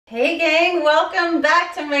Hey gang, welcome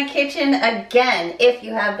back to my kitchen again, if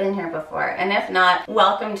you have been here before, and if not,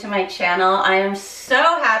 welcome to my channel. I am so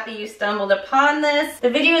happy you stumbled upon this. The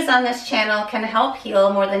videos on this channel can help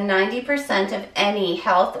heal more than 90% of any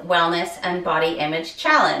health, wellness, and body image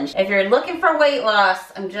challenge. If you're looking for weight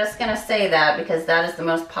loss, I'm just gonna say that because that is the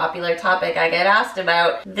most popular topic I get asked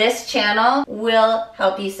about. This channel will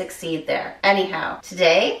help you succeed there. Anyhow,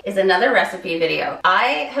 today is another recipe video.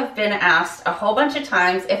 I have been asked a whole bunch of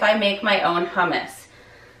times if I make my own hummus.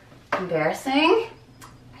 Embarrassing?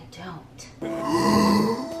 I don't.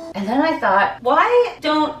 And then I thought, why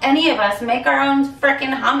don't any of us make our own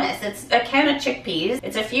frickin' hummus? It's a can of chickpeas.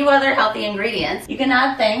 It's a few other healthy ingredients. You can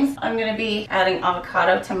add things. I'm gonna be adding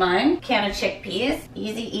avocado to mine. Can of chickpeas.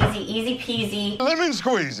 Easy, easy, easy peasy. Lemon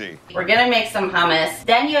squeezy. We're gonna make some hummus.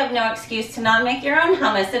 Then you have no excuse to not make your own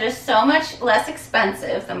hummus. It is so much less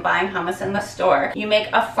expensive than buying hummus in the store. You make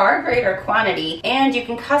a far greater quantity and you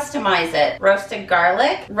can customize it. Roasted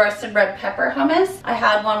garlic, roasted red pepper hummus. I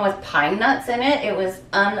had one with pine nuts in it. It was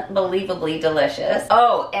unbelievably delicious.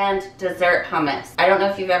 Oh, and dessert hummus. I don't know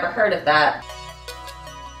if you've ever heard of that.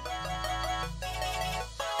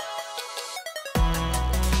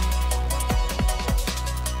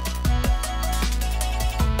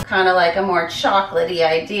 Kind of like a more chocolatey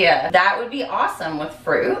idea. That would be awesome with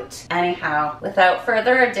fruit. Anyhow, without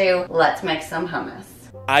further ado, let's make some hummus.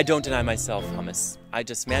 I don't deny myself hummus. I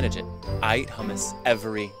just manage it. I eat hummus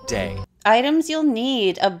every day. Items you'll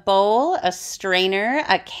need: a bowl, a strainer,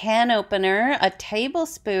 a can opener, a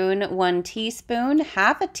tablespoon, 1 teaspoon,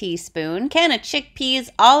 half a teaspoon, can of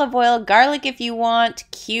chickpeas, olive oil, garlic if you want,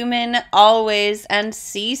 cumin always, and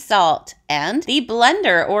sea salt, and the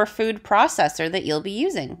blender or food processor that you'll be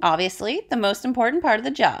using. Obviously, the most important part of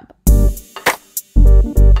the job.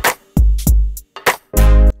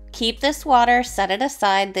 Keep this water, set it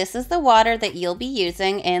aside. This is the water that you'll be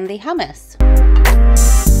using in the hummus.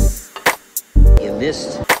 You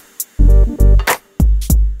missed.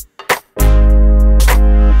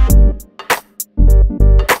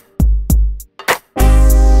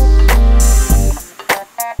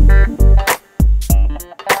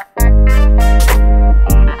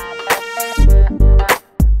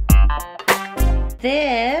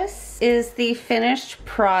 This is the finished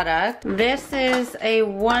product. This is a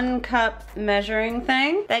 1 cup measuring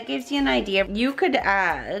thing. That gives you an idea. You could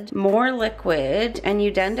add more liquid and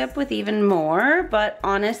you'd end up with even more, but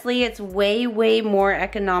honestly, it's way, way more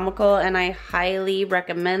economical and I highly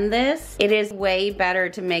recommend this. It is way better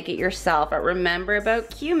to make it yourself. But remember about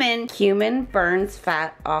cumin. Cumin burns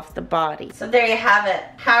fat off the body. So there you have it.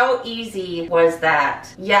 How easy was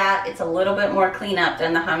that? Yeah, it's a little bit more cleanup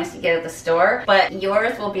than the hummus you get at the store, but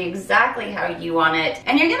yours will be exactly how you want it,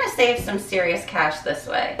 and you're gonna save some serious cash this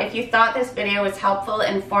way. If you thought this video was helpful,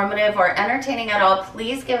 informative, or entertaining at all,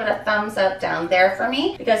 please give it a thumbs up down there for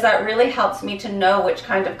me, because that really helps me to know which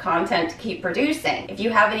kind of content to keep producing. If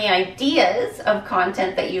you have any ideas of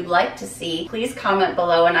content that you'd like to see, please comment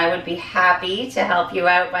below and I would be happy to help you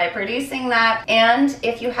out by producing that. And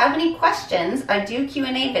if you have any questions, I do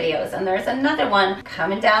Q&A videos, and there's another one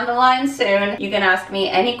coming down the line soon. You can ask me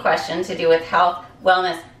any question to do with health,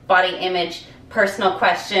 wellness, body image, personal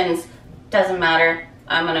questions, doesn't matter.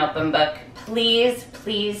 I'm an open book. Please,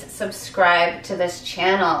 please subscribe to this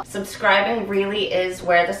channel. Subscribing really is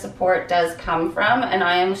where the support does come from, and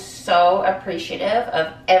I am so appreciative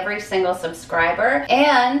of every single subscriber.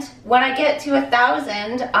 And when I get to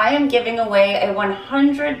 1,000, I am giving away a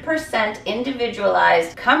 100%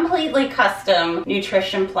 individualized, completely custom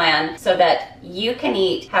nutrition plan so that you can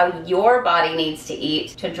eat how your body needs to eat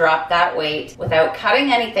to drop that weight without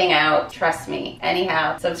cutting anything out. Trust me.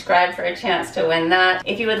 Anyhow, subscribe for a chance to win that.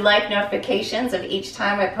 If you would like notifications of each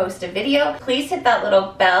time I post a video, please hit that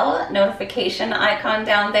little bell notification icon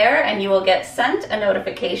down there and you will get sent a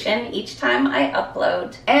notification each time I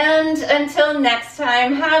upload. And until next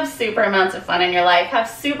time, have super amounts of fun in your life. Have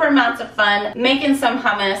super amounts of fun making some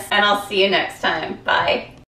hummus, and I'll see you next time. Bye.